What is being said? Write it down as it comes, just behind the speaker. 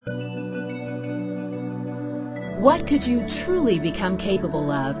What could you truly become capable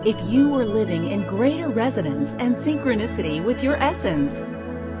of if you were living in greater resonance and synchronicity with your essence?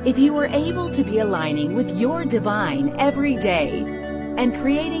 If you were able to be aligning with your divine every day and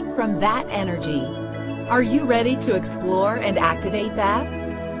creating from that energy, are you ready to explore and activate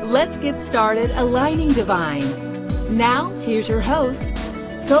that? Let's get started aligning divine. Now, here's your host,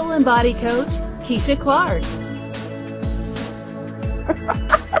 Soul and Body Coach, Keisha Clark.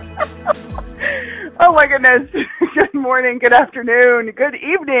 Oh my goodness. Good morning, good afternoon, good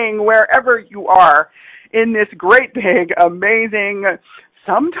evening, wherever you are in this great, big, amazing,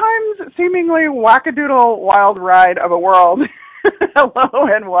 sometimes seemingly wackadoodle wild ride of a world. Hello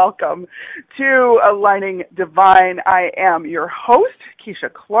and welcome to Aligning Divine. I am your host,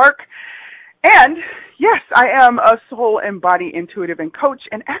 Keisha Clark. And yes, I am a soul and body intuitive and coach.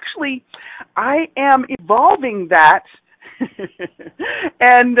 And actually, I am evolving that.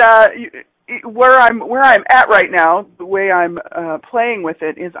 And where I'm at right now, the way I'm playing with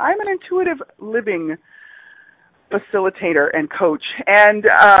it is I'm an intuitive living facilitator and coach. And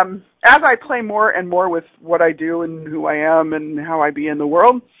as I play more and more with what I do and who I am and how I be in the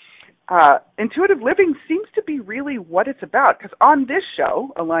world, intuitive living seems to be really what it's about. Because on this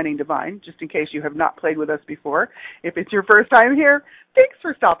show, Aligning Divine, just in case you have not played with us before, if it's your first time here, thanks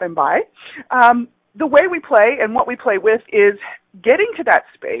for stopping by. The way we play and what we play with is getting to that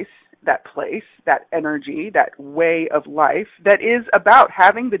space, that place, that energy, that way of life that is about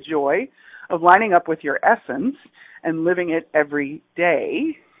having the joy of lining up with your essence and living it every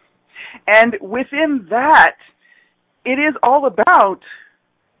day. And within that, it is all about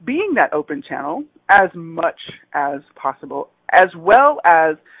being that open channel as much as possible, as well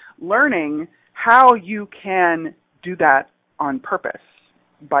as learning how you can do that on purpose,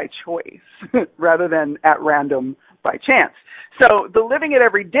 by choice, rather than at random by chance. So the living it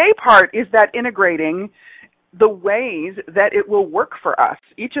every day part is that integrating the ways that it will work for us.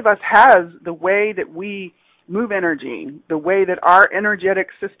 Each of us has the way that we move energy, the way that our energetic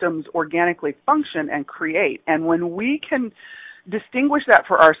systems organically function and create. And when we can distinguish that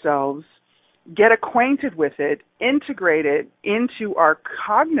for ourselves, get acquainted with it, integrate it into our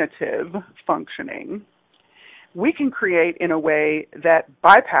cognitive functioning, we can create in a way that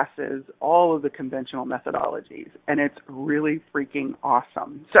bypasses all of the conventional methodologies, and it's really freaking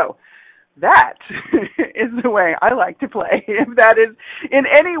awesome. So that is the way I like to play. If that is in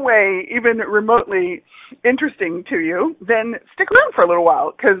any way even remotely interesting to you, then stick around for a little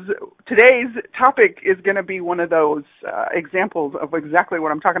while, because today's topic is going to be one of those examples of exactly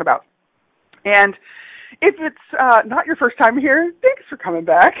what I'm talking about. And if it's not your first time here, thanks for coming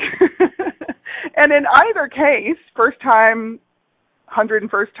back. And in either case, first time,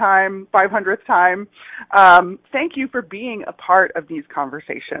 101st time, 500th time, thank you for being a part of these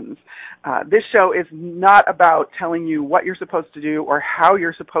conversations. This show is not about telling you what you're supposed to do or how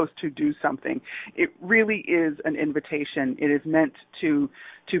you're supposed to do something. It really is an invitation. It is meant to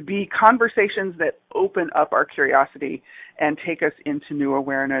be conversations that open up our curiosity and take us into new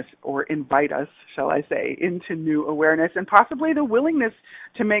awareness, or invite us, shall I say, into new awareness, and possibly the willingness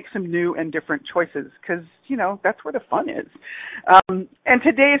to make some new and different choices, because, you know, that's where the fun is. And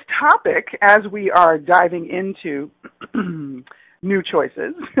today's topic, as we are diving into new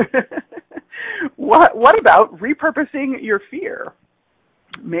choices, what about repurposing your fear?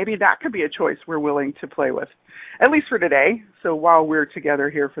 Maybe that could be a choice we're willing to play with, at least for today. So while we're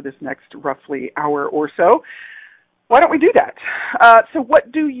together here for this next roughly hour or so, why don't we do that? So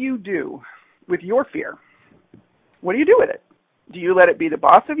what do you do with your fear? What do you do with it? Do you let it be the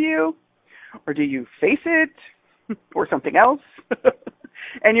boss of you? Or do you face it? Or something else?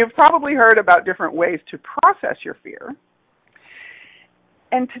 And you've probably heard about different ways to process your fear.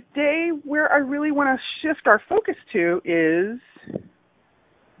 And today, where I really want to shift our focus to is,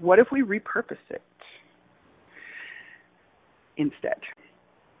 what if we repurpose it instead?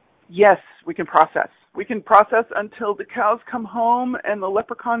 Yes, we can process. We can process until the cows come home and the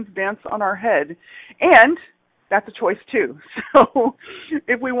leprechauns dance on our head. And that's a choice too. So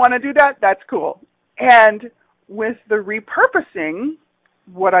if we want to do that, that's cool. And with the repurposing,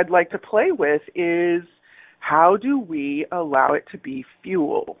 what I'd like to play with is, how do we allow it to be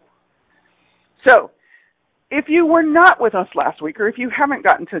fuel? So if you were not with us last week, or if you haven't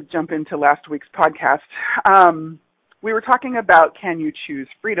gotten to jump into last week's podcast, we were talking about, can you choose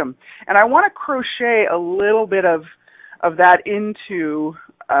freedom? And I want to crochet a little bit of that into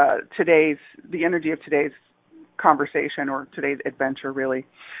the energy of today's conversation, or today's adventure, really.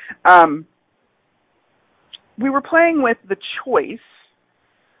 We were playing with the choice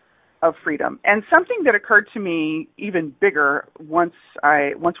of freedom, and something that occurred to me even bigger once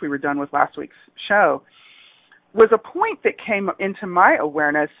we were done with last week's show was a point that came into my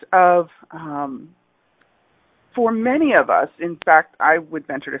awareness of, for many of us, in fact, I would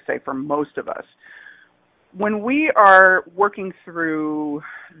venture to say for most of us, when we are working through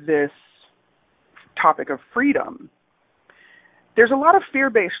this topic of freedom, there's a lot of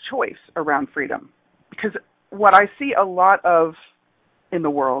fear-based choice around freedom. Because what I see a lot of in the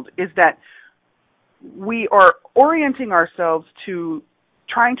world is that we are orienting ourselves to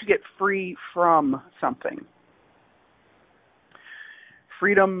trying to get free from something.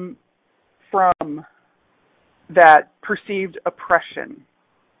 Freedom from that perceived oppression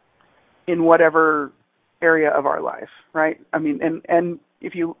in whatever area of our life, right? I mean, and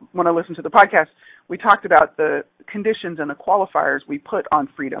if you want to listen to the podcast, we talked about the conditions and the qualifiers we put on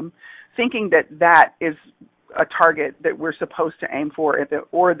freedom, thinking that that is a target that we're supposed to aim for,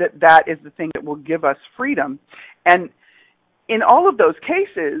 or that that is the thing that will give us freedom. And in all of those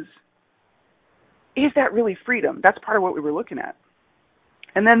cases, is that really freedom? That's part of what we were looking at.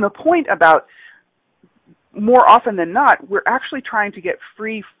 And then the point about, more often than not, we're actually trying to get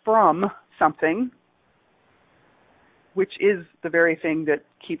free from something, which is the very thing that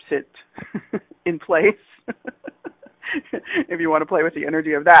keeps it in place, if you want to play with the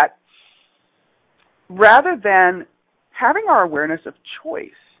energy of that, rather than having our awareness of choice.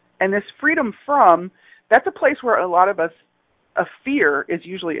 And this freedom from, that's a place where a lot of us, a fear is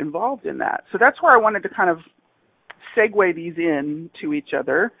usually involved in that. So that's where I wanted to kind of segue these in to each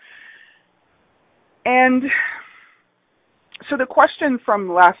other. And so the question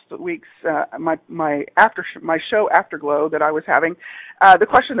from last week's my show Afterglow that I was having, the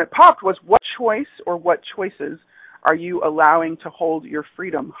question that popped was, what choice or what choices are you allowing to hold your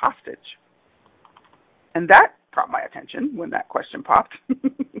freedom hostage? And that caught my attention when that question popped.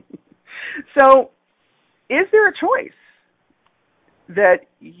 So, is there a choice that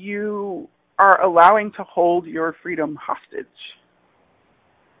you are allowing to hold your freedom hostage?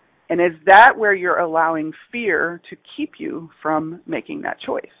 And is that where you're allowing fear to keep you from making that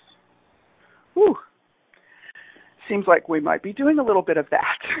choice? Whew. Seems like we might be doing a little bit of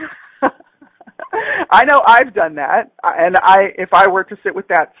that. I know I've done that, and if I were to sit with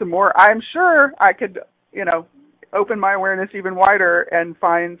that some more, I'm sure I could, open my awareness even wider and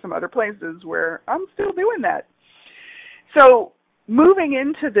find some other places where I'm still doing that. So moving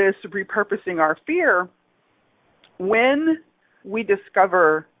into this repurposing our fear, when we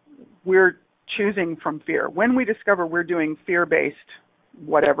discover we're choosing from fear, when we discover we're doing fear-based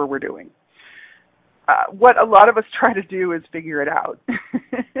whatever we're doing, what a lot of us try to do is figure it out.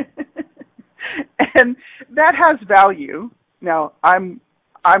 And that has value. Now, I'm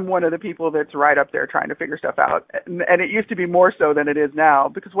one of the people that's right up there trying to figure stuff out. And it used to be more so than it is now,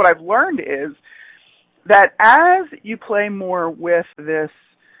 because what I've learned is that as you play more with this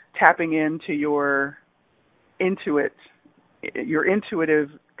tapping into your intuitive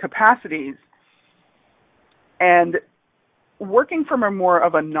capacities and working from a more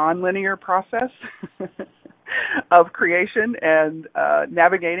of a nonlinear process of creation and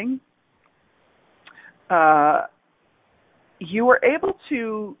navigating, you are able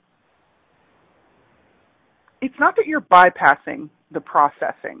to, it's not that you're bypassing the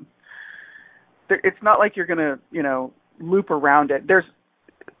processing. It's not like you're going to, loop around it.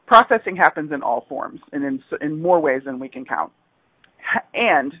 Processing happens in all forms and in more ways than we can count.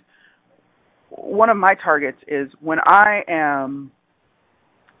 And one of my targets is when I am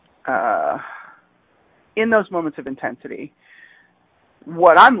in those moments of intensity,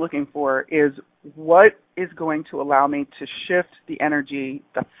 what I'm looking for is what is going to allow me to shift the energy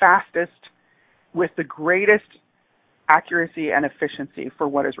the fastest with the greatest accuracy and efficiency for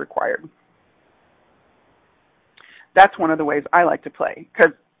what is required. That's one of the ways I like to play,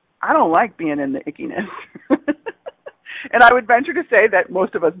 because I don't like being in the ickiness. And I would venture to say that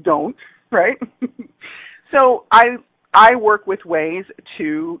most of us don't, right? So I work with ways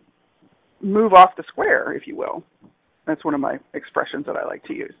to move off the square, if you will. That's one of my expressions that I like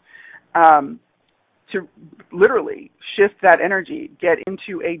to use. To literally shift that energy, get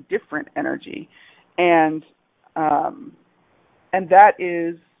into a different energy. And that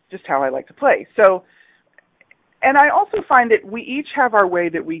is just how I like to play. So, and I also find that we each have our way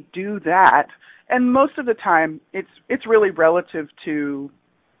that we do that. And most of the time, it's really relative to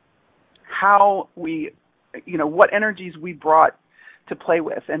how we, what energies we brought to play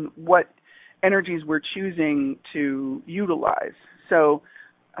with and what energies we're choosing to utilize. So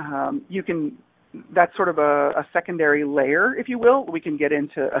that's sort of a secondary layer, if you will. We can get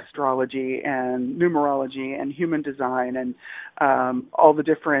into astrology and numerology and human design and all the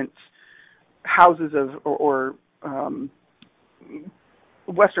different houses of or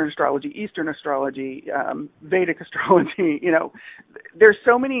Western astrology, Eastern astrology, Vedic astrology, there's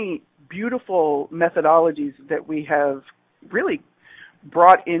so many beautiful methodologies that we have really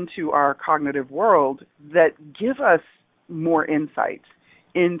brought into our cognitive world that give us more insight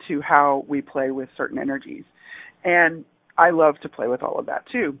into how we play with certain energies. And I love to play with all of that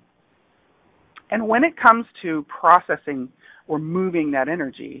too. And when it comes to processing or moving that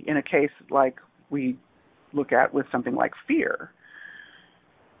energy, in a case like we look at with something like fear,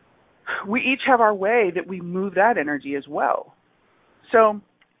 we each have our way that we move that energy as well. So,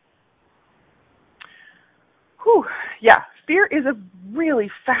 fear is a really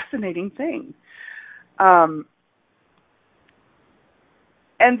fascinating thing. And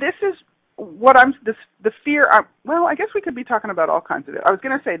this is what the fear, I guess we could be talking about all kinds of it. I was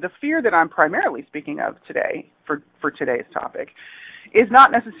going to say the fear that I'm primarily speaking of today for today's topic is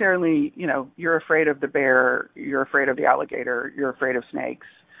not necessarily, you're afraid of the bear, you're afraid of the alligator, you're afraid of snakes.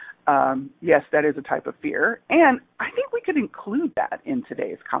 Yes, that is a type of fear. And I think we could include that in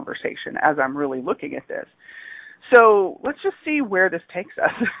today's conversation as I'm really looking at this. So let's just see where this takes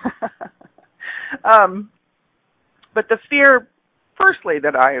us. But the fear, firstly,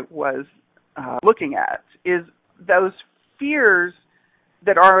 that I was looking at is those fears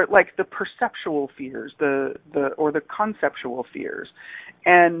that are like the perceptual fears, or the conceptual fears,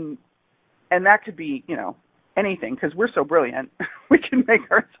 and that could be, anything, because we're so brilliant, we can make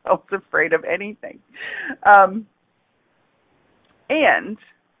ourselves afraid of anything. And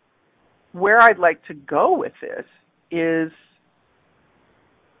where I'd like to go with this is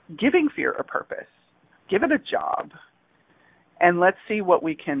giving fear a purpose, give it a job, and let's see what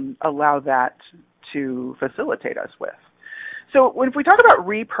we can allow that to facilitate us with. So if we talk about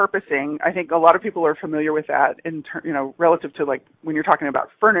repurposing, I think a lot of people are familiar with that relative to like when you're talking about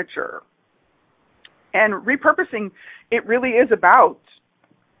furniture. And repurposing, it really is about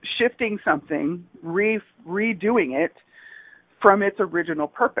shifting something, redoing it from its original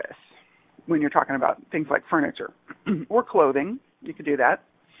purpose. When you're talking about things like furniture or clothing, you could do that.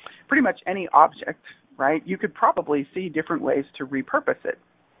 Pretty much any object, right? You could probably see different ways to repurpose it.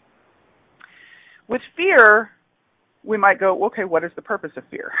 With fear, we might go, okay, what is the purpose of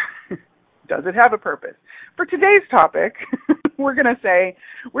fear? Does it have a purpose? For today's topic, we're going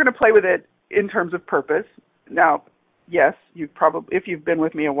to play with it in terms of purpose. Now, yes, if you've been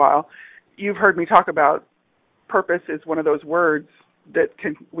with me a while, you've heard me talk about purpose is one of those words that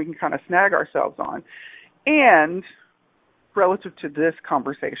we can kind of snag ourselves on. And relative to this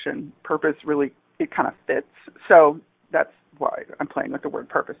conversation, purpose really, it kind of fits. So that's why I'm playing with the word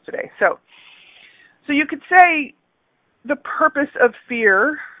purpose today. So you could say the purpose of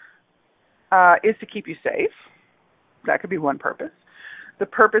fear is to keep you safe. That could be one purpose. The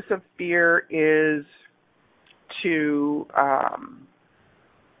purpose of fear is to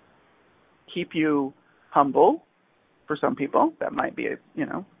keep you humble. For some people, that might be,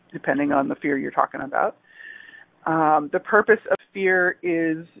 depending on the fear you're talking about. The purpose of fear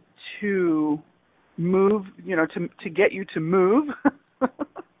is to move, to get you to move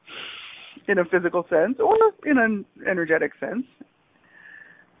in a physical sense or in an energetic sense.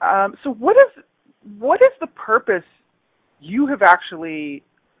 So what is the purpose you have actually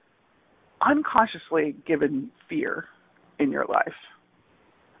unconsciously given fear in your life?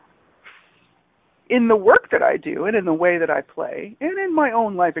 In the work that I do and in the way that I play and in my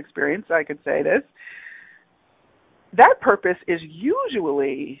own life experience, I could say this, that purpose is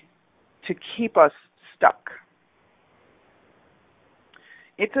usually to keep us stuck.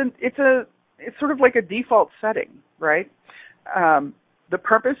 It's sort of like a default setting, right? The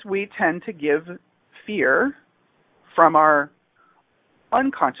purpose we tend to give fear from our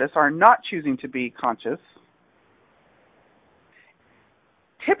unconscious, our not choosing to be conscious,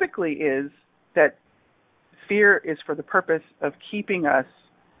 typically is that fear is for the purpose of keeping us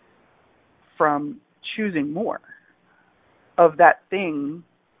from choosing more of that thing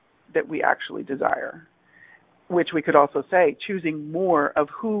that we actually desire, which we could also say choosing more of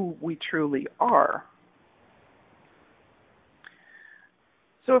who we truly are.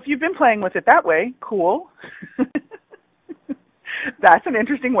 So if you've been playing with it that way, cool. That's an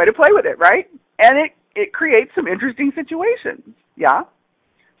interesting way to play with it, right? And it creates some interesting situations, yeah?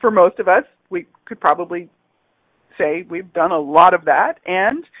 For most of us, we could probably say we've done a lot of that,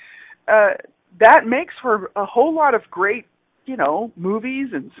 and that makes for a whole lot of great, movies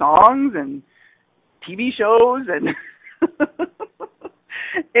and songs and TV shows, and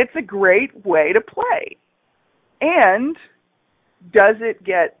it's a great way to play. And does it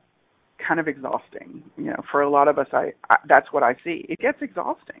get kind of exhausting? For a lot of us, I that's what I see. It gets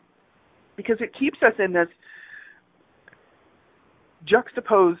exhausting because it keeps us in this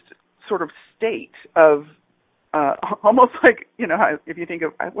juxtaposed sort of state of almost like, if you think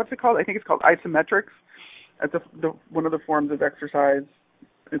of, what's it called? I think it's called isometrics. It's one of the forms of exercise.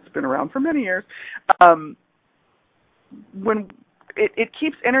 It's been around for many years. When it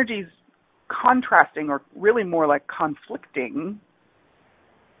keeps energies contrasting, or really more like conflicting,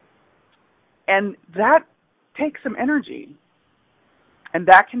 and that takes some energy, and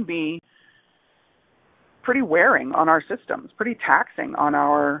that can be pretty wearing on our systems, pretty taxing on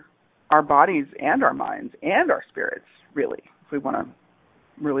our bodies and our minds and our spirits, really, if we want to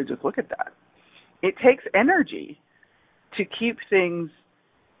really just look at that. It takes energy to keep things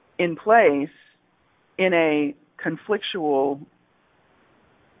in place in a conflictual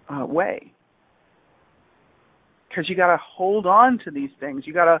way. Because you got to hold on to these things.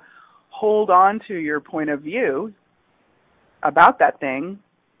 You got to hold on to your point of view about that thing.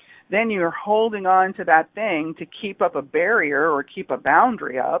 Then you're holding on to that thing to keep up a barrier or keep a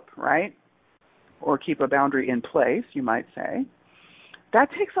boundary up, right? Or keep a boundary in place, you might say. That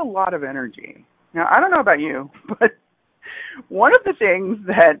takes a lot of energy. Now, I don't know about you, but one of the things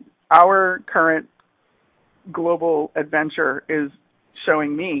that our current global adventure is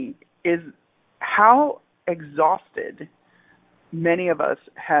showing me is how exhausted many of us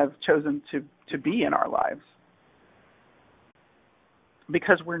have chosen to be in our lives.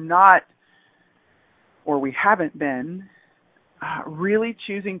 Because we're not, or we haven't been, really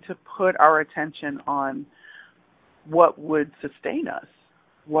choosing to put our attention on what would sustain us,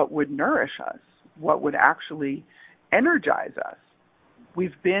 what would nourish us, what would actually energize us.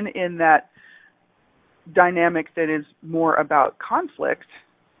 We've been in that dynamic that is more about conflict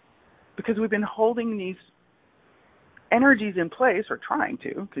because we've been holding these energies in place, or trying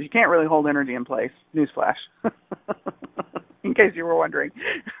to, because you can't really hold energy in place. Newsflash. In case you were wondering.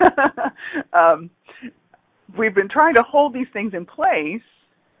 We've been trying to hold these things in place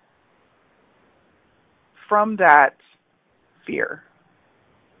from that fear,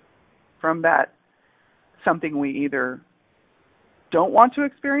 from that something we either don't want to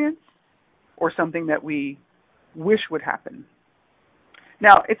experience or something that we wish would happen.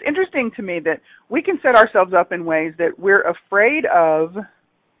 Now, it's interesting to me that we can set ourselves up in ways that we're afraid of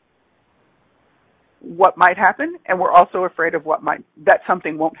what might happen, and we're also afraid of that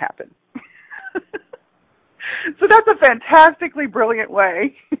something won't happen. So that's a fantastically brilliant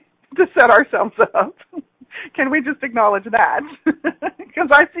way to set ourselves up. Can we just acknowledge that? Because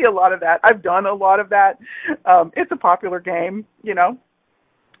I see a lot of that. I've done a lot of that. It's a popular game,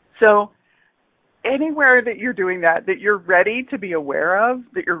 So anywhere that you're doing that you're ready to be aware of,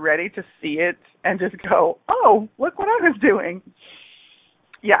 that you're ready to see it and just go, oh, look what I was doing.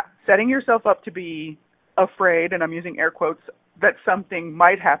 Yeah, setting yourself up to be afraid, and I'm using air quotes, that something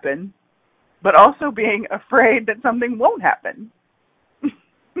might happen, but also being afraid that something won't happen.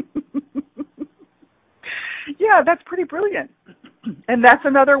 Yeah, that's pretty brilliant. And that's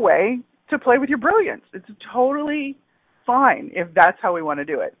another way to play with your brilliance. It's totally fine if that's how we want to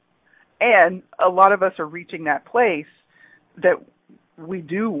do it. And a lot of us are reaching that place that we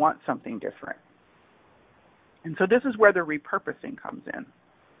do want something different. And so this is where the repurposing comes in.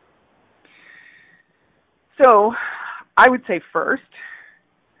 So I would say first,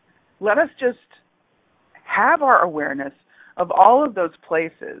 let us just have our awareness of all of those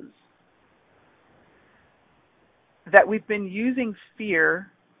places that we've been using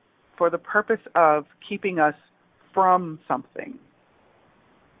fear for the purpose of keeping us from something.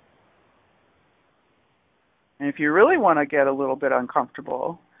 And if you really want to get a little bit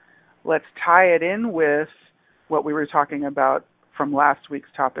uncomfortable, let's tie it in with what we were talking about from last week's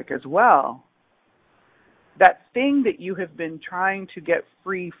topic as well. That thing that you have been trying to get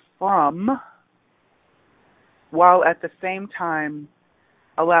free from, while at the same time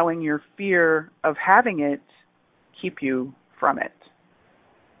allowing your fear of having it keep you from it.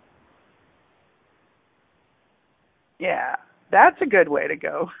 Yeah, that's a good way to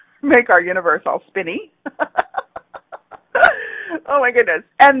go. Make our universe all spinny. Oh my goodness.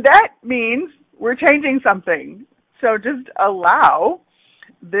 And that means we're changing something. So just allow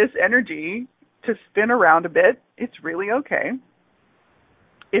this energy to spin around a bit. It's really okay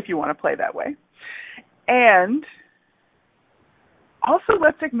if you want to play that way. And also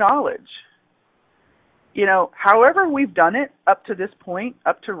let's acknowledge, however we've done it up to this point,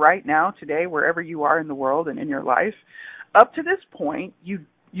 up to right now, today, wherever you are in the world and in your life, up to this point,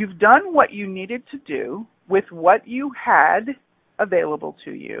 you've done what you needed to do with what you had available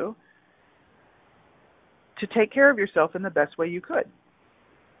to you to take care of yourself in the best way you could.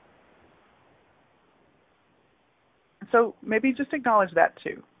 So maybe just acknowledge that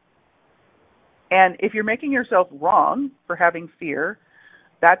too. And if you're making yourself wrong for having fear,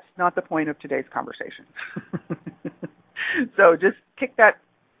 that's not the point of today's conversation. So just kick that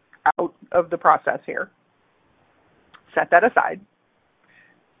out of the process here. Set that aside.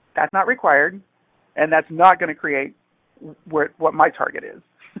 That's not required, and that's not going to create what my target is,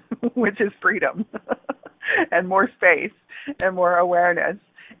 which is freedom and more space and more awareness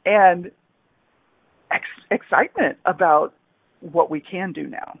and excitement about what we can do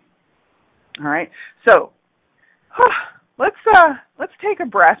now. All right, so let's take a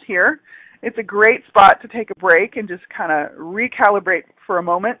breath here. It's a great spot to take a break and just kind of recalibrate for a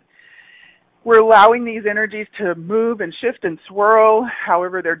moment. We're allowing these energies to move and shift and swirl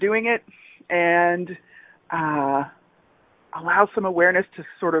however they're doing it, and allow some awareness to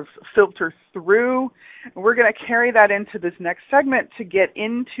sort of filter through. And we're going to carry that into this next segment to get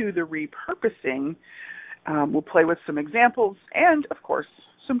into the repurposing. We'll play with some examples and, of course,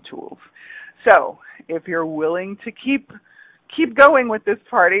 some tools. So if you're willing to keep going with this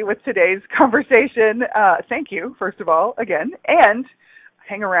party, with today's conversation, thank you, first of all, again, and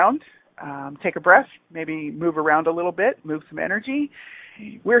hang around, take a breath, maybe move around a little bit, move some energy.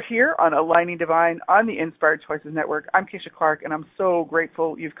 We're here on Aligning Divine on the Inspired Choices Network. I'm Keisha Clark, and I'm so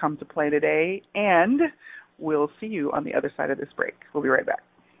grateful you've come to play today, and we'll see you on the other side of this break. We'll be right back.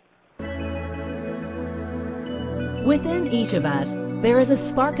 Within each of us, there is a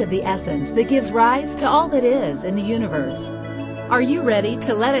spark of the essence that gives rise to all that is in the universe. Are you ready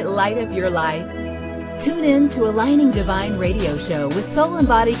to let it light up your life? Tune in to Aligning Divine radio show with Soul and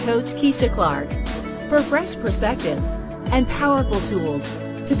Body Coach Keisha Clark for fresh perspectives and powerful tools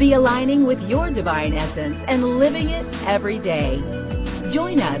to be aligning with your divine essence and living it every day.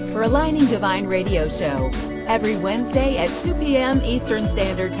 Join us for Aligning Divine radio show every Wednesday at 2 p.m. Eastern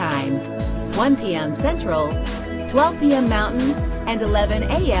Standard Time, 1 p.m. Central, 12 p.m. Mountain, and 11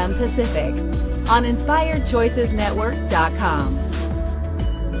 a.m. Pacific on InspiredChoicesNetwork.com.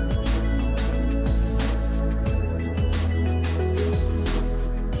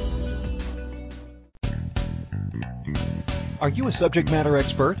 Are you a subject matter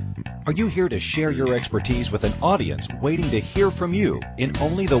expert? Are you here to share your expertise with an audience waiting to hear from you in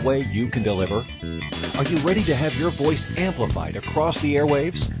only the way you can deliver? Are you ready to have your voice amplified across the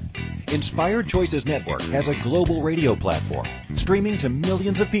airwaves? Inspired Choices Network has a global radio platform streaming to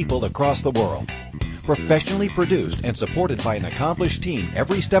millions of people across the world. Professionally produced and supported by an accomplished team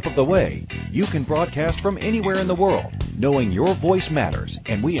every step of the way, you can broadcast from anywhere in the world, knowing your voice matters,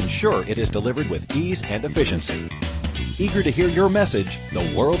 and we ensure it is delivered with ease and efficiency. Eager to hear your message?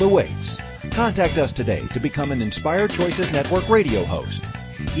 The world awaits. Contact us today to become an Inspired Choices Network radio host.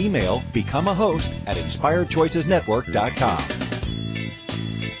 Email becomeahost@inspiredchoicesnetwork.com.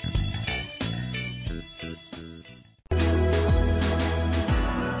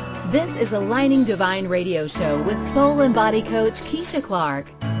 This is Aligning Divine radio show with Soul and Body Coach Keisha Clark.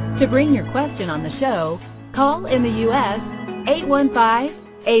 To bring your question on the show, call in the U.S.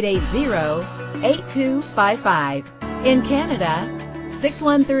 815-880-8255. In Canada,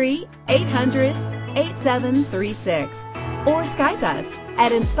 613-800-8736. Or Skype us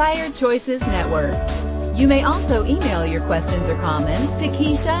at Inspired Choices Network. You may also email your questions or comments to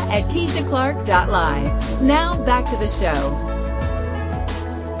Keisha@KeishaClark.live. Now back to the show.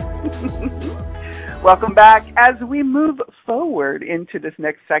 Welcome back as we move forward into this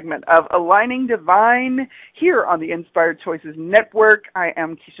next segment of Aligning Divine here on the Inspired Choices Network. I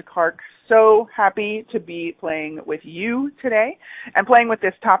am Keisha Clark. So happy to be playing with you today and playing with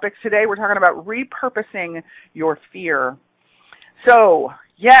this topic today. We're talking about repurposing your fear. So,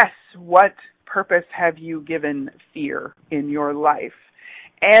 yes, what purpose have you given fear in your life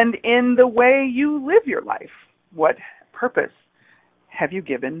and in the way you live your life? What purpose have you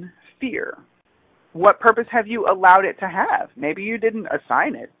given fear? What purpose have you allowed it to have? Maybe you didn't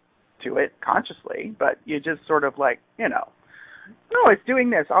assign it to it consciously, but you just sort of like, no, it's doing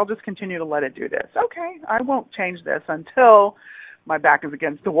this. I'll just continue to let it do this. Okay, I won't change this until my back is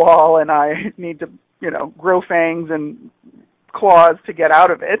against the wall and I need to, grow fangs and claws to get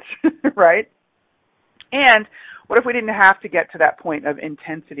out of it, right? And what if we didn't have to get to that point of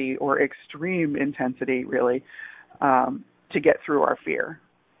intensity or extreme intensity, really, to get through our fear?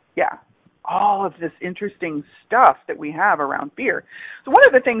 Yeah. All of this interesting stuff that we have around fear. So one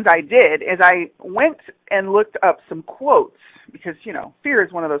of the things I did is I went and looked up some quotes because, fear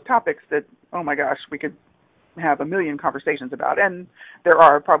is one of those topics that, oh my gosh, we could have a million conversations about. And there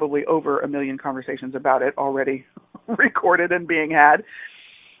are probably over a million conversations about it already recorded and being had.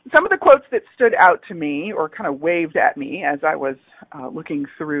 Some of the quotes that stood out to me or kind of waved at me as I was looking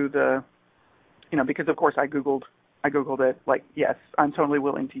through the, because of course I Googled it, like, yes, I'm totally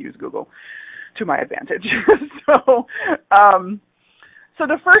willing to use Google. to my advantage. So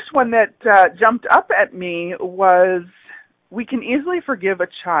the first one that jumped up at me was, we can easily forgive a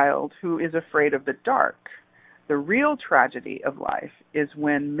child who is afraid of the dark. The real tragedy of life is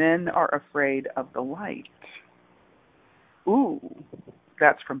when men are afraid of the light. Ooh,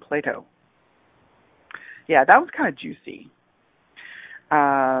 that's from Plato. Yeah, that was kind of juicy.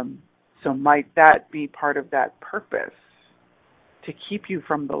 So might that be part of that purpose, to keep you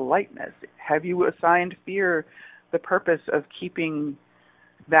from the lightness? Have you assigned fear the purpose of keeping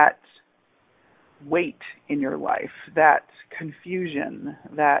that weight in your life, that confusion,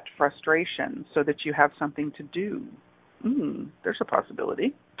 that frustration, so that you have something to do? There's a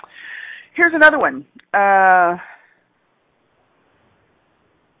possibility. Here's another one.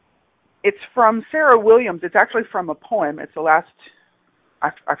 It's from Sarah Williams. It's actually from a poem. It's the last,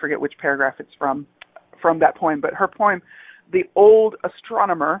 I forget which paragraph it's from that poem, but her poem, The Old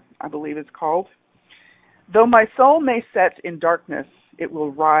Astronomer, I believe it's called. Though my soul may set in darkness, it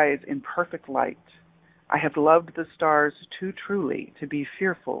will rise in perfect light. I have loved the stars too truly to be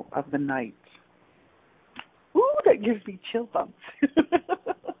fearful of the night. Ooh, that gives me chill bumps.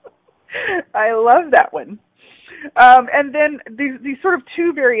 I love that one. And then these sort of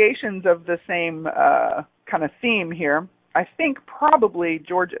two variations of the same kind of theme here. I think probably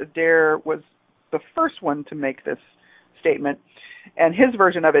George Adair was the first one to make this statement. And his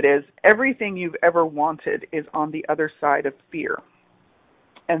version of it is, everything you've ever wanted is on the other side of fear.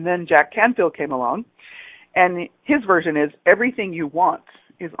 And then Jack Canfield came along, and his version is, everything you want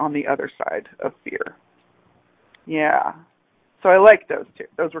is on the other side of fear. Yeah. So I like those two.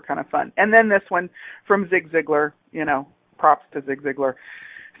 Those were kind of fun. And then this one from Zig Ziglar, props to Zig Ziglar.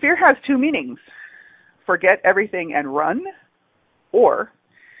 Fear has two meanings: forget everything and run, or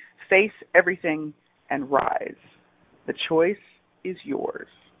face everything and rise. The choice is yours.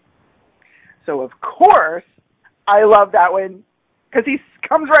 So, of course, I love that one, because he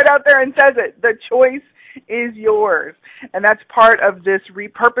comes right out there and says it. The choice is yours. And that's part of this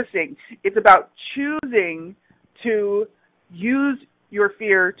repurposing. It's about choosing to use your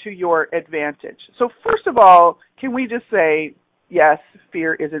fear to your advantage. So first of all, can we just say, yes,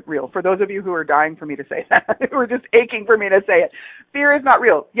 fear isn't real? For those of you who are dying for me to say that, who are just aching for me to say it, fear is not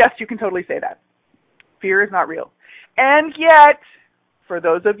real. Yes, you can totally say that. Fear is not real. And yet, for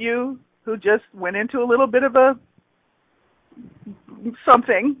those of you who just went into a little bit of a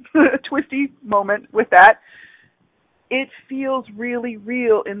twisty moment with that, it feels really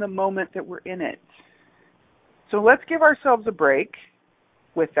real in the moment that we're in it. So let's give ourselves a break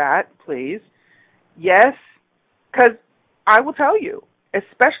with that, please. Yes, because I will tell you,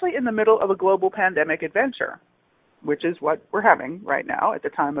 especially in the middle of a global pandemic adventure, which is what we're having right now at the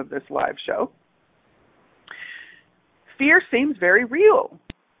time of this live show, fear seems very real.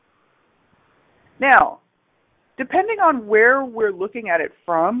 Now, depending on where we're looking at it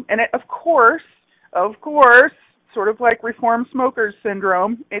from, and of course, sort of like reformed smokers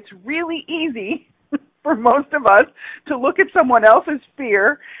syndrome, it's really easy for most of us to look at someone else's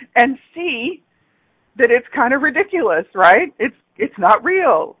fear and see that it's kind of ridiculous, right? It's not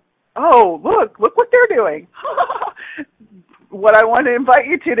real. Oh, look what they're doing. What I want to invite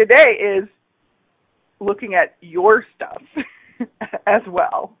you to today is looking at your stuff as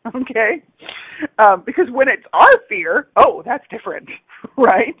well, okay? Because when it's our fear, oh, that's different,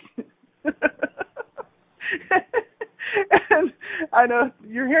 right? And I know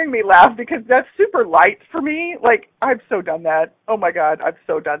you're hearing me laugh because that's super light for me. Like, I've so done that. Oh my God, I've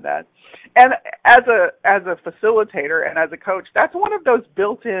so done that. And as a facilitator and as a coach, that's one of those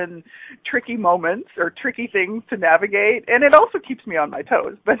built-in tricky moments or tricky things to navigate. And it also keeps me on my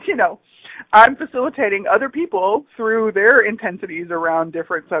toes. But, I'm facilitating other people through their intensities around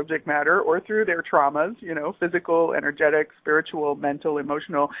different subject matter or through their traumas, physical, energetic, spiritual, mental,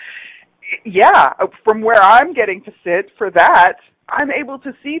 emotional. Yeah, from where I'm getting to sit for that, I'm able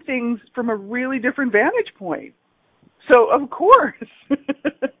to see things from a really different vantage point. So of course,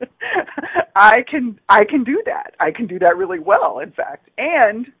 I can do that. I can do that really well, in fact.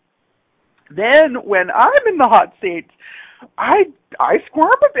 And then when I'm in the hot seat, I squirm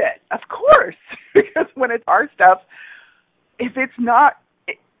a bit, of course, because when it's our stuff,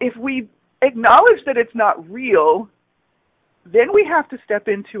 if we acknowledge that it's not real, then we have to step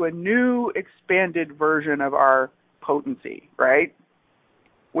into a new expanded version of our potency, right?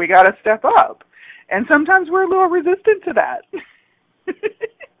 We got to step up. And sometimes we're a little resistant to that.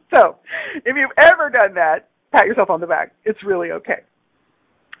 So if you've ever done that, pat yourself on the back. It's really okay.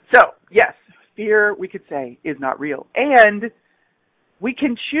 So yes, fear, we could say, is not real. And we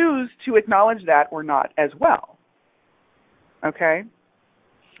can choose to acknowledge that or not as well. Okay?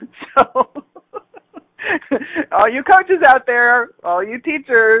 So All you coaches out there, all you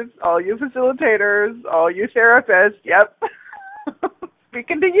teachers, all you facilitators, all you therapists, yep,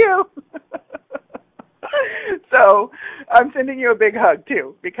 speaking to you. So I'm sending you a big hug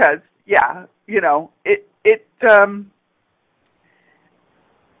too, because yeah,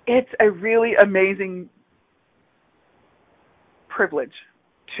 it's a really amazing privilege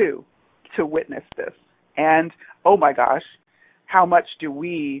to witness this. And oh my gosh, how much do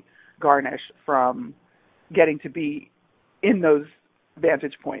we garnish from getting to be in those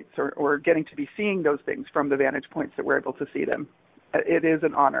vantage points, or getting to be seeing those things from the vantage points that we're able to see them. It is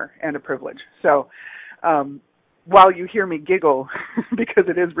an honor and a privilege. So while you hear me giggle, because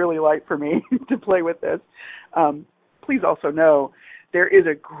it is really light for me to play with this, please also know there is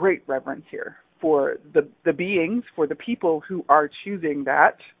a great reverence here for the beings, for the people who are choosing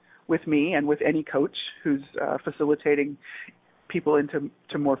that with me and with any coach who's facilitating people into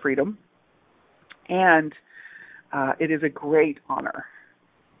more freedom. And it is a great honor.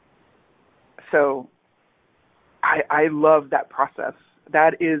 So I love that process.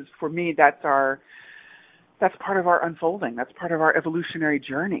 That is, for me, that's part of our unfolding. That's part of our evolutionary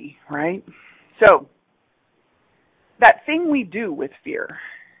journey, right? So that thing we do with fear,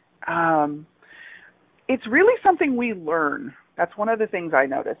 it's really something we learn. That's one of the things I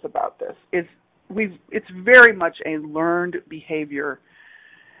notice about this, is it's very much a learned behavior.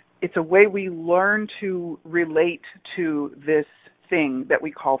 It's a way we learn to relate to this thing that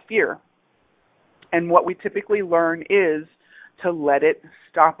we call fear. And what we typically learn is to let it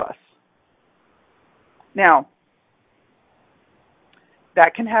stop us. Now,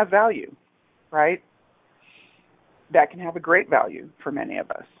 that can have value, right? That can have a great value for many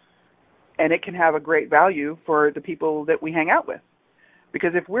of us. And it can have a great value for the people that we hang out with.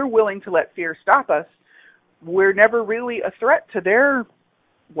 Because if we're willing to let fear stop us, we're never really a threat to their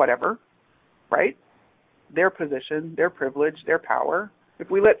whatever, right? Their position, their privilege, their power. If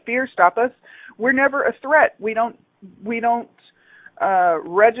we let fear stop us, we're never a threat. We don't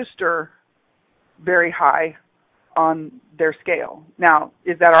register very high on their scale. Now,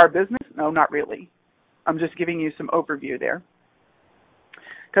 is that our business? No, not really. I'm just giving you some overview there.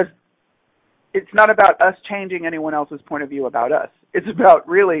 Because it's not about us changing anyone else's point of view about us. It's about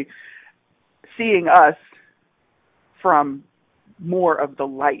really seeing us from more of the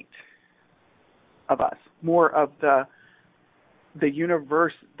light of us, more of the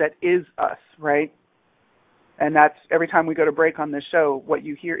universe that is us, right? And that's, every time we go to break on this show, what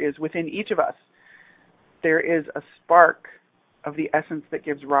you hear is within each of us, there is a spark of the essence that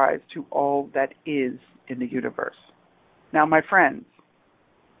gives rise to all that is in the universe. Now, my friends,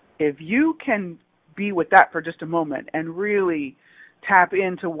 if you can be with that for just a moment and really tap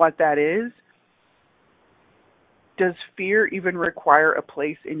into what that is, does fear even require a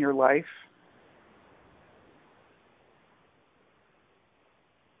place in your life?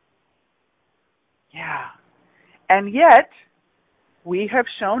 Yeah. And yet, we have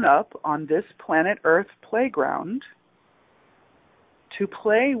shown up on this planet Earth playground to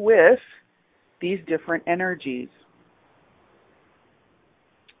play with these different energies,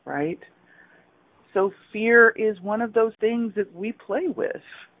 right? So fear is one of those things that we play with.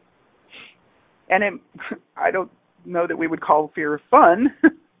 And I don't know that we would call fear fun.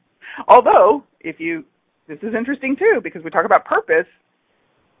 Although, this is interesting too, because we talk about purpose.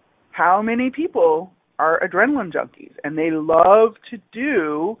 How many people are adrenaline junkies, and they love to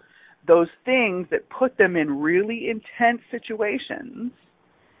do those things that put them in really intense situations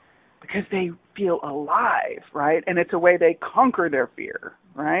because they feel alive, right? And it's a way they conquer their fear,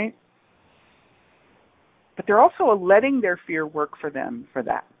 right? But they're also letting their fear work for them for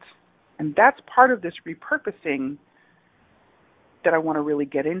that. And that's part of this repurposing that I want to really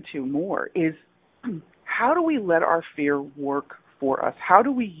get into more, is how do we let our fear work for us? How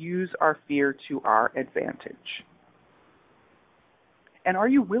do we use our fear to our advantage? And are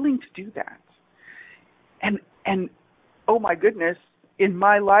you willing to do that? And oh my goodness, in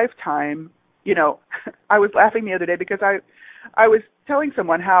my lifetime, I was laughing the other day because I was telling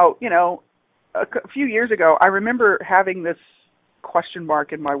someone how, a few years ago, I remember having this question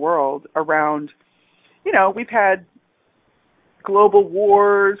mark in my world around, we've had global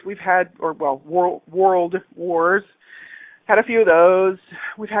wars, world wars, had a few of those.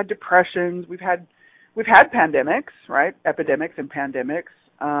 We've had depressions. We've had pandemics, right? Epidemics and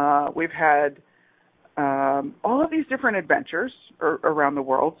pandemics. We've had all of these different adventures around the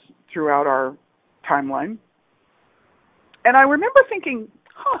world throughout our timeline. And I remember thinking,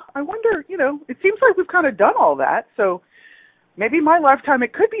 I wonder, it seems like we've kind of done all that. So maybe my lifetime,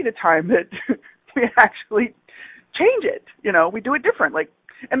 it could be the time that we actually change it. We do it different. Like,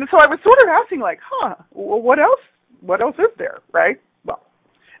 And so I was sort of asking, like, well, what else? What else is there, right? Well,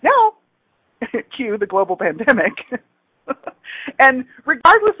 now, cue the global pandemic. And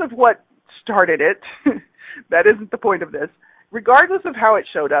regardless of what started it, that isn't the point of this. Regardless of how it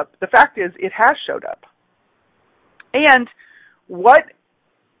showed up, the fact is it has showed up. And what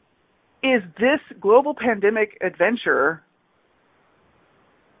is this global pandemic adventure?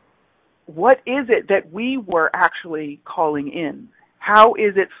 What is it that we were actually calling in? How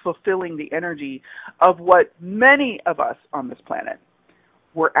is it fulfilling the energy of what many of us on this planet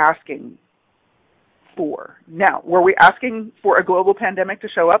were asking for? Now, were we asking for a global pandemic to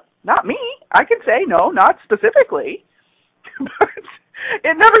show up? Not me. I can say no, not specifically. But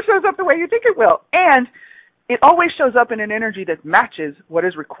it never shows up the way you think it will. And it always shows up in an energy that matches what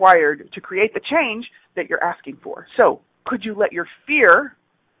is required to create the change that you're asking for. So, could you let your fear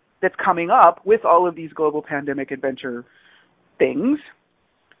that's coming up with all of these global pandemic adventure things,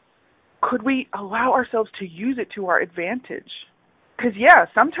 could we allow ourselves to use it to our advantage? Because, yeah,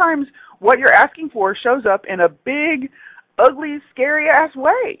 sometimes what you're asking for shows up in a big, ugly, scary-ass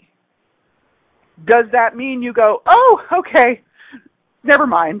way. Does that mean you go, oh, okay, never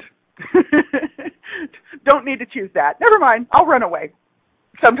mind. Don't need to choose that. Never mind, I'll run away.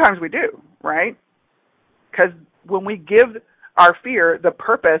 Sometimes we do, right? Because when we give our fear the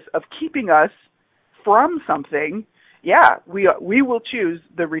purpose of keeping us from something, yeah, we will choose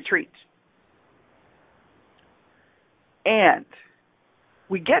the retreat. And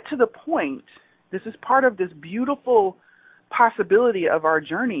we get to the point, this is part of this beautiful possibility of our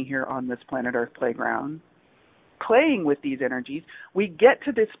journey here on this planet Earth playground, playing with these energies, we get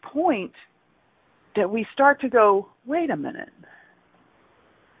to this point that we start to go, wait a minute.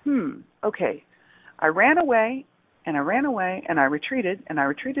 Okay, I ran away, and I ran away, and I retreated, and I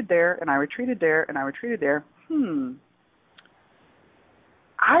retreated there, and I retreated there, and I retreated there.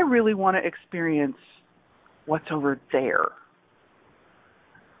 I really want to experience what's over there.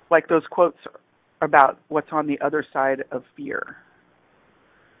 Like those quotes about what's on the other side of fear.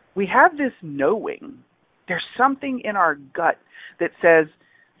 We have this knowing. There's something in our gut that says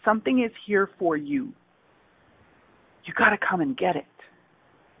something is here for you. You got to come and get it.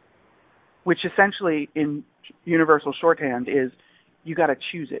 Which essentially in universal shorthand is you got to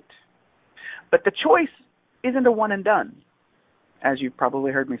choose it. But the choice isn't a one and done, as you've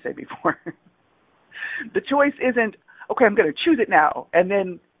probably heard me say before. The choice isn't, okay, I'm going to choose it now, and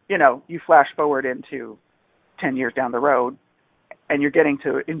then, you flash forward into 10 years down the road, and you're getting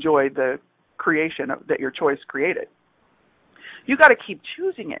to enjoy the creation that your choice created. You got to keep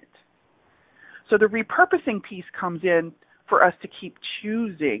choosing it. So the repurposing piece comes in for us to keep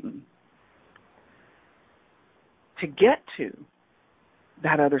choosing to get to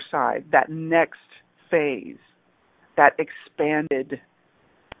that other side, that next phase, that expanded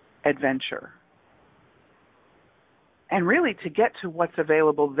adventure. And really to get to what's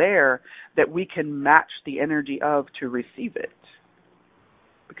available there that we can match the energy of to receive it.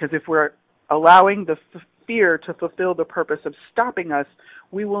 Because if we're allowing the fear to fulfill the purpose of stopping us,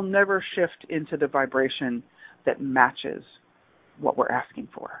 we will never shift into the vibration that matches what we're asking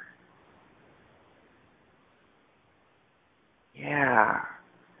for. Yeah.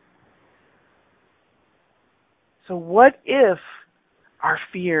 So what if our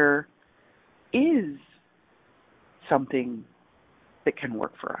fear is something that can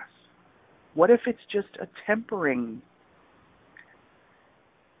work for us? What if it's just a tempering?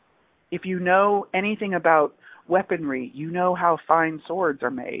 If you know anything about weaponry, you know how fine swords are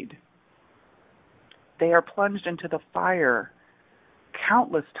made. They are plunged into the fire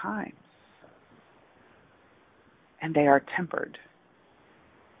countless times. And they are tempered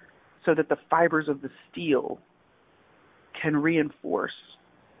so that the fibers of the steel can reinforce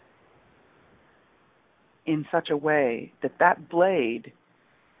in such a way that that blade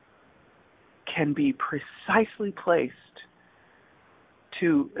can be precisely placed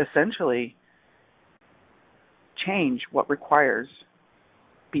to essentially change what requires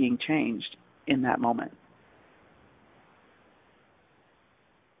being changed in that moment.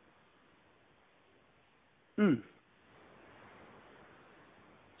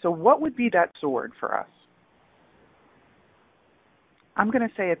 So what would be that sword for us? I'm going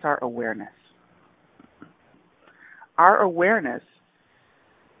to say it's our awareness. Our awareness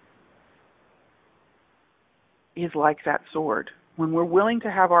is like that sword. When we're willing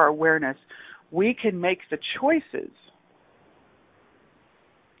to have our awareness, we can make the choices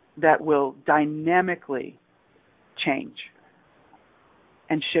that will dynamically change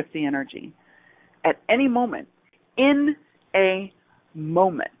and shift the energy. At any moment, in a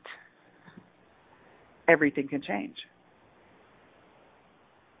moment, everything can change.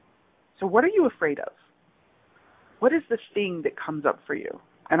 So what are you afraid of? What is the thing that comes up for you?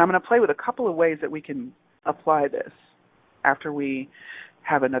 And I'm going to play with a couple of ways that we can apply this after we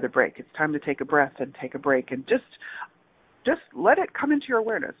have another break. It's time to take a breath and take a break and just let it come into your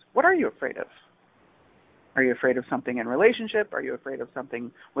awareness. What are you afraid of? Are you afraid of something in relationship? Are you afraid of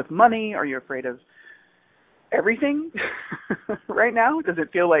something with money? Are you afraid of everything right now? Does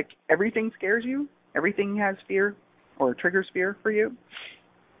it feel like everything scares you? Everything has fear or triggers fear for you?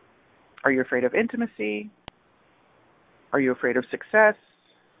 Are you afraid of intimacy? Are you afraid of success?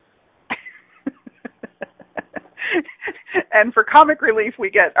 And for comic relief, we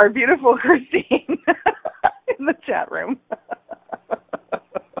get our beautiful Christine in the chat room.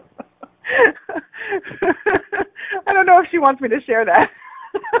 I don't know if she wants me to share that,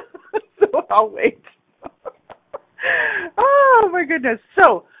 so I'll wait. Oh, my goodness.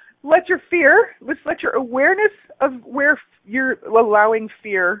 So let's let your awareness of where you're allowing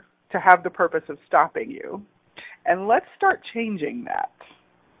fear to have the purpose of stopping you. And let's start changing that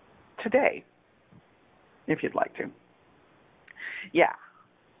today, if you'd like to. Yeah,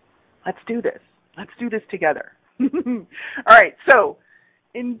 let's do this. Let's do this together. All right, so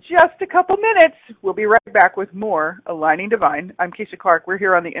in just a couple minutes, we'll be right back with more Aligning Divine. I'm Keisha Clark. We're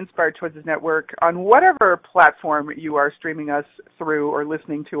here on the Inspired Choices Network on whatever platform you are streaming us through or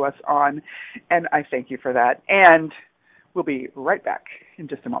listening to us on, and I thank you for that. And we'll be right back in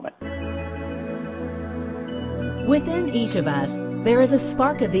just a moment. Within each of us, there is a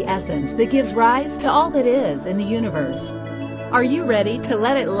spark of the essence that gives rise to all that is in the universe. Are you ready to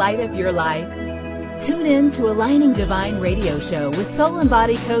let it light up your life? Tune in to Aligning Divine radio show with Soul and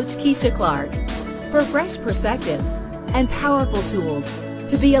Body Coach Keisha Clark for fresh perspectives and powerful tools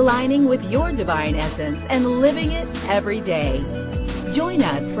to be aligning with your divine essence and living it every day. Join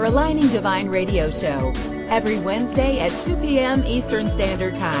us for Aligning Divine radio show every Wednesday at 2 p.m. Eastern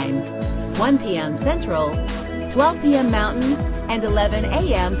Standard Time, 1 p.m. Central, 12 p.m. Mountain, and 11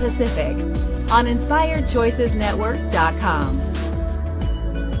 a.m. Pacific on InspiredChoicesNetwork.com.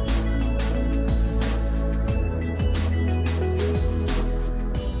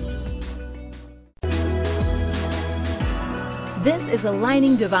 This is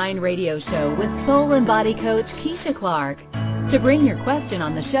Aligning Divine radio show with Soul and Body Coach Keisha Clark. To bring your question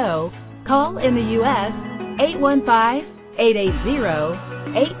on the show, call in the U.S.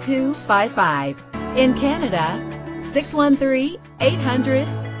 815-880-8255. In Canada,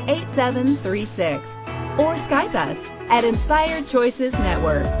 613-800-8736. Or Skype us at Inspired Choices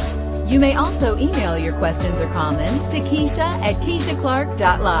Network. You may also email your questions or comments to Keisha at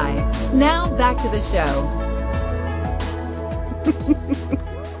KeishaClark.live. Now back to the show.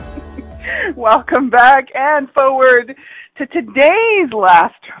 Welcome back and forward to today's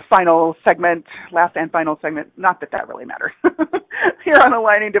last and final segment. Not that that really matters. Here on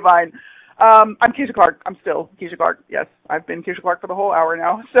Aligning Divine. I'm Keisha Clark. I'm still Keisha Clark. Yes, I've been Keisha Clark for the whole hour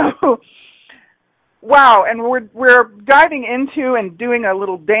now. So, wow, and we're diving into and doing a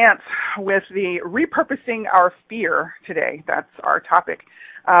little dance with the repurposing our fear today. That's our topic.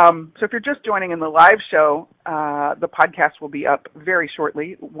 So if you're just joining in the live show, the podcast will be up very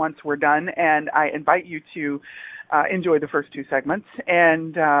shortly once we're done, and I invite you to enjoy the first two segments.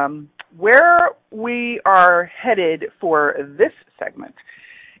 And where we are headed for this segment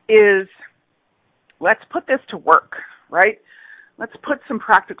is, let's put this to work, right? Let's put some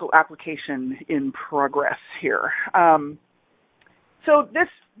practical application in progress here. So this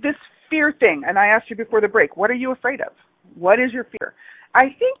fear thing, and I asked you before the break, what are you afraid of? What is your fear?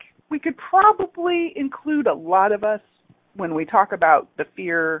 I think we could probably include a lot of us when we talk about the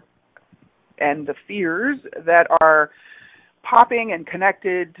fear and the fears that are popping and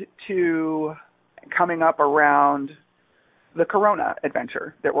connected to coming up around the Corona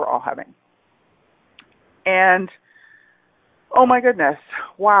adventure that we're all having. And, oh my goodness,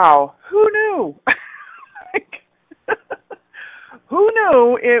 wow, who knew? Who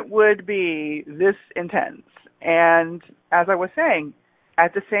knew it would be this intense? And as I was saying,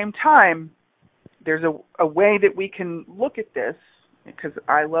 at the same time, there's a way that we can look at this, because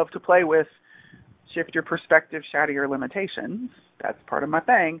I love to play with shift your perspective, shatter your limitations. That's part of my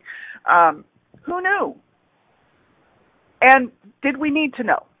thing. Who knew? And did we need to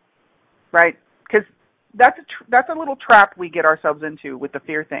know, right? Because that's a little trap we get ourselves into with the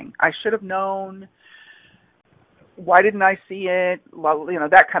fear thing. I should have known. Why didn't I see it? You know,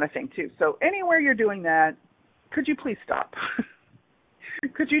 that kind of thing too. So anywhere you're doing that, could you please stop?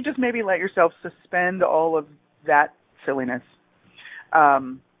 Could you just maybe let yourself suspend all of that silliness?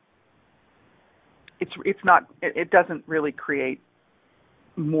 It doesn't really create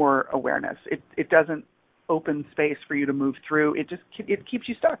more awareness. It doesn't open space for you to move through. It keeps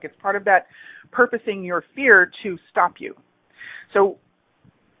you stuck. It's part of that purposing your fear to stop you. So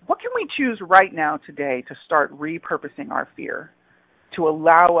what can we choose right now today to start repurposing our fear to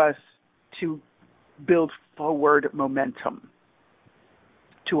allow us to build forward momentum,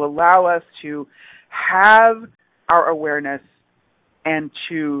 to allow us to have our awareness and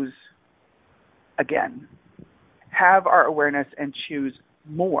choose again, have our awareness and choose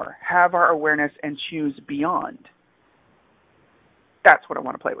more, have our awareness and choose beyond? That's what I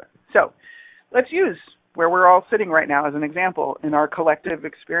want to play with. So let's use where we're all sitting right now as an example in our collective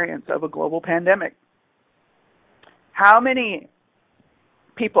experience of a global pandemic. How many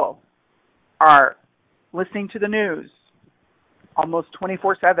people are listening to the news almost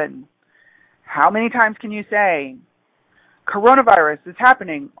 24/7? How many times can you say, coronavirus is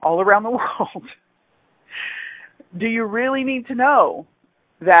happening all around the world? Do you really need to know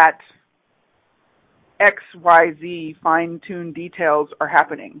that XYZ fine-tuned details are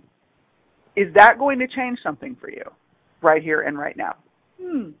happening? Is that going to change something for you right here and right now?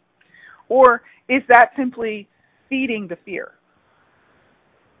 Or is that simply feeding the fear?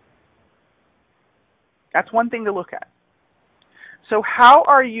 That's one thing to look at. So how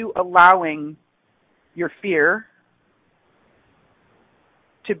are you allowing your fear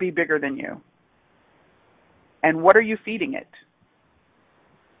to be bigger than you? And what are you feeding it?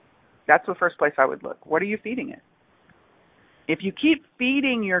 That's the first place I would look. What are you feeding it? If you keep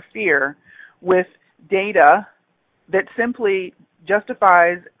feeding your fear with data that simply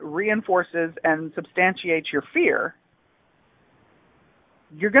justifies, reinforces, and substantiates your fear,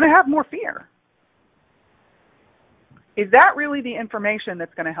 you're going to have more fear. Is that really the information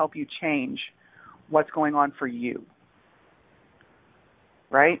that's going to help you change what's going on for you?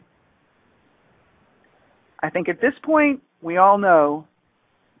 Right? I think at this point, we all know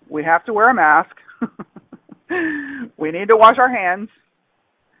we have to wear a mask. We need to wash our hands.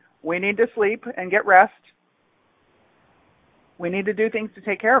 We need to sleep and get rest. We need to do things to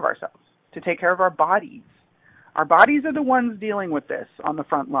take care of ourselves, to take care of our bodies. Our bodies are the ones dealing with this on the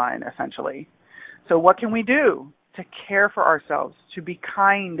front line, essentially. So what can we do to care for ourselves, to be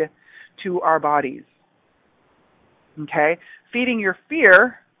kind to our bodies? Okay? Feeding your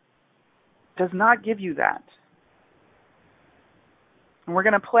fear does not give you that. And we're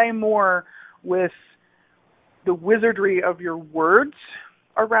going to play more with the wizardry of your words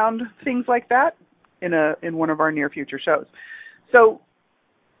around things like that in one of our near future shows. So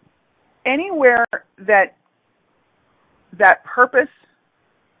anywhere that purpose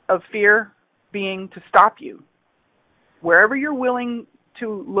of fear being to stop you, wherever you're willing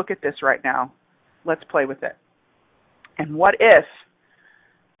to look at this right now, let's play with it. And what if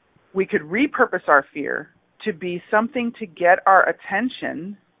we could repurpose our fear to be something to get our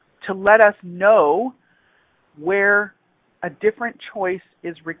attention, to let us know where a different choice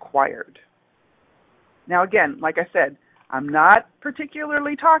is required? Now, again, like I said, I'm not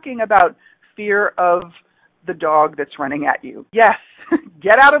particularly talking about fear of the dog that's running at you. Yes,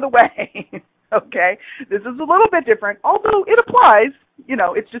 get out of the way. Okay? This is a little bit different, although it applies. You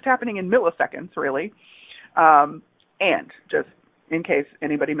know, it's just happening in milliseconds, really. And just in case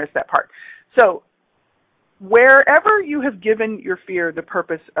anybody missed that part. So wherever you have given your fear the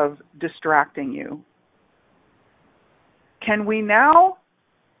purpose of distracting you, can we now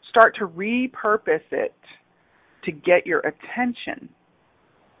start to repurpose it to get your attention?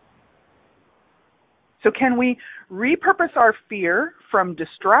 So can we repurpose our fear from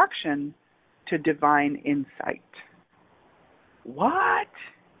distraction to divine insight? What?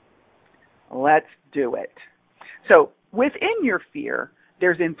 Let's do it. So within your fear,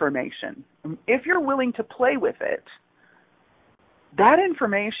 there's information. If you're willing to play with it, that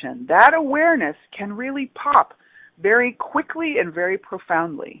information, that awareness can really pop very quickly and very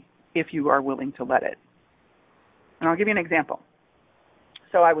profoundly if you are willing to let it. And I'll give you an example.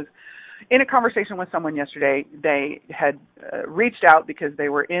 So I was in a conversation with someone yesterday. They had reached out because they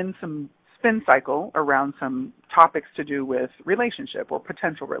were in some spin cycle around some topics to do with relationship or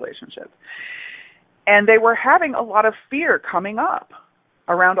potential relationship. And they were having a lot of fear coming up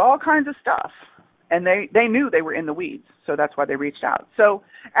around all kinds of stuff. And they knew they were in the weeds, so that's why they reached out. So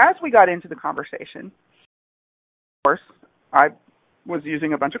as we got into the conversation, of course, I was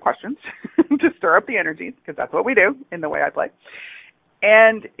using a bunch of questions to stir up the energies, because that's what we do in the way I play.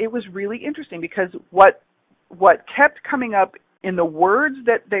 And it was really interesting because what kept coming up in the words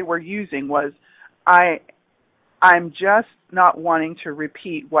that they were using was, I'm just not wanting to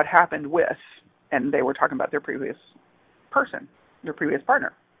repeat what happened with, and they were talking about their previous person, their previous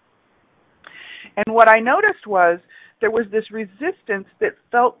partner. And what I noticed was there was this resistance that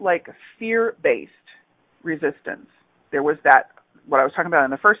felt like fear-based. resistance. There was that, what I was talking about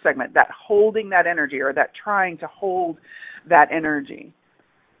in the first segment, that holding that energy, or that trying to hold that energy.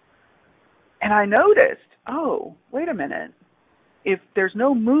 And I noticed, oh, wait a minute. If there's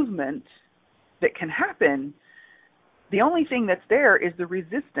no movement that can happen, the only thing that's there is the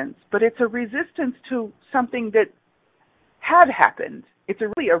resistance. But it's a resistance to something that had happened. It's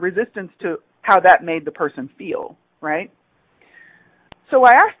really a resistance to how that made the person feel, right? So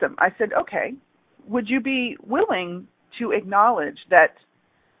I asked him, I said, okay, would you be willing to acknowledge that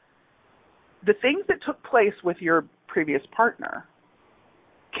the things that took place with your previous partner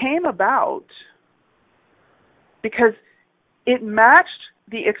came about because it matched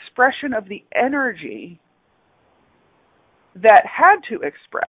the expression of the energy that had to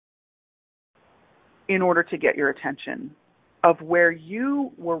express in order to get your attention, of where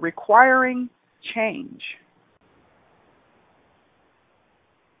you were requiring change.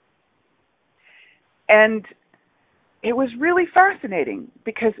 And it was really fascinating,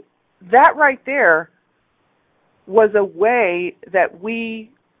 because that right there was a way that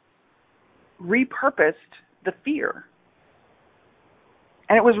we repurposed the fear.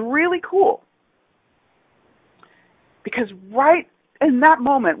 And it was really cool, because right in that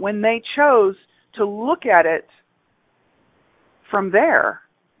moment when they chose to look at it from there,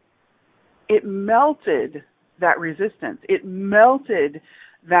 it melted that resistance. It melted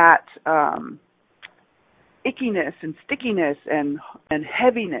that ickiness and stickiness and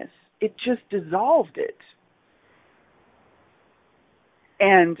heaviness. It just dissolved it.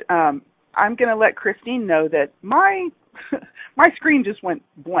 And I'm going to let Christine know that my screen just went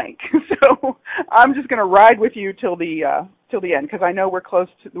blank. So I'm just going to ride with you till the end, because I know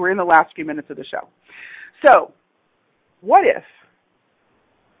we're in the last few minutes of the show. So what if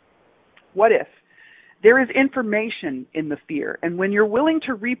there is information in the fear, and when you're willing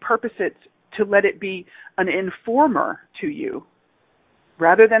to repurpose it to let it be an informer to you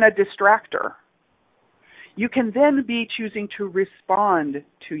rather than a distractor, you can then be choosing to respond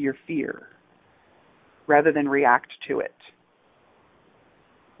to your fear rather than react to it.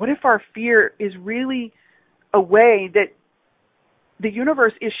 What if our fear is really a way that the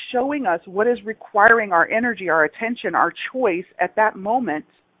universe is showing us what is requiring our energy, our attention, our choice at that moment,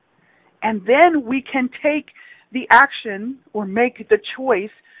 and then we can take the action or make the choice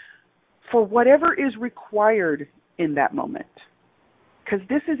for whatever is required in that moment? Because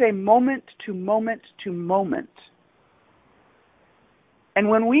this is a moment to moment to moment. And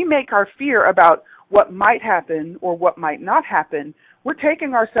when we make our fear about what might happen or what might not happen, we're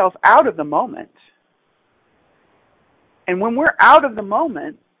taking ourselves out of the moment. And when we're out of the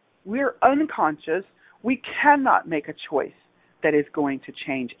moment, we're unconscious. We cannot make a choice that is going to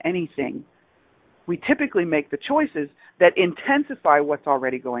change anything. We typically make the choices that intensify what's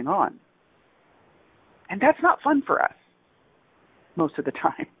already going on. And that's not fun for us most of the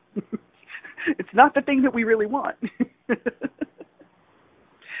time. It's not the thing that we really want.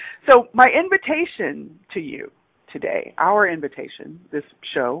 So my invitation to you today, our invitation, this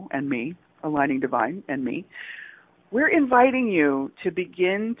show and me, Aligning Divine and me, we're inviting you to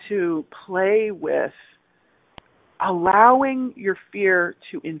begin to play with allowing your fear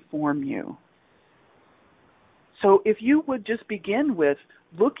to inform you. So if you would just begin with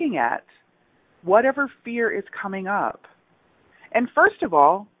looking at whatever fear is coming up. And first of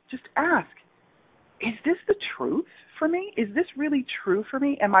all, just ask, is this the truth for me? Is this really true for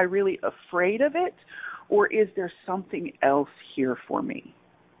me? Am I really afraid of it? Or is there something else here for me?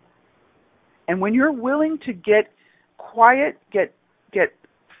 And when you're willing to get quiet, get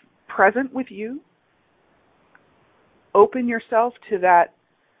present with you, open yourself to that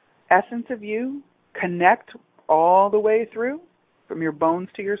essence of you, connect all the way through, from your bones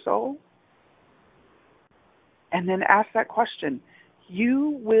to your soul, and then ask that question,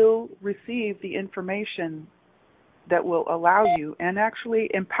 you will receive the information that will allow you and actually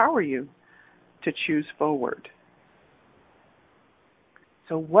empower you to choose forward.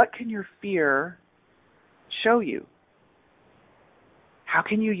 So what can your fear show you? How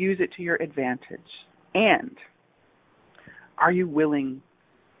can you use it to your advantage? And are you willing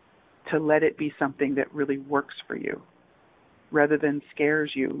to let it be something that really works for you rather than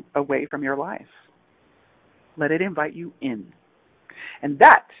scares you away from your life? Let it invite you in. And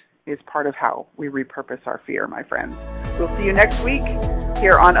that is part of how we repurpose our fear, my friends. We'll see you next week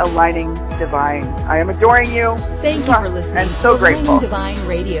here on Aligning Divine. I am adoring you. Thank you for listening to so Aligning Divine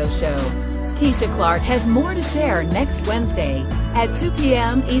Radio Show. Keisha Clark has more to share next Wednesday at 2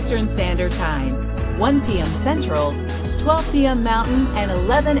 p.m. Eastern Standard Time, 1 p.m. Central, 12 p.m. Mountain, and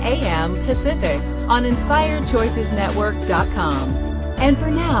 11 a.m. Pacific on InspiredChoicesNetwork.com. And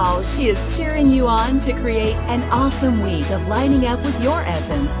for now, she is cheering you on to create an awesome week of lining up with your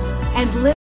essence and living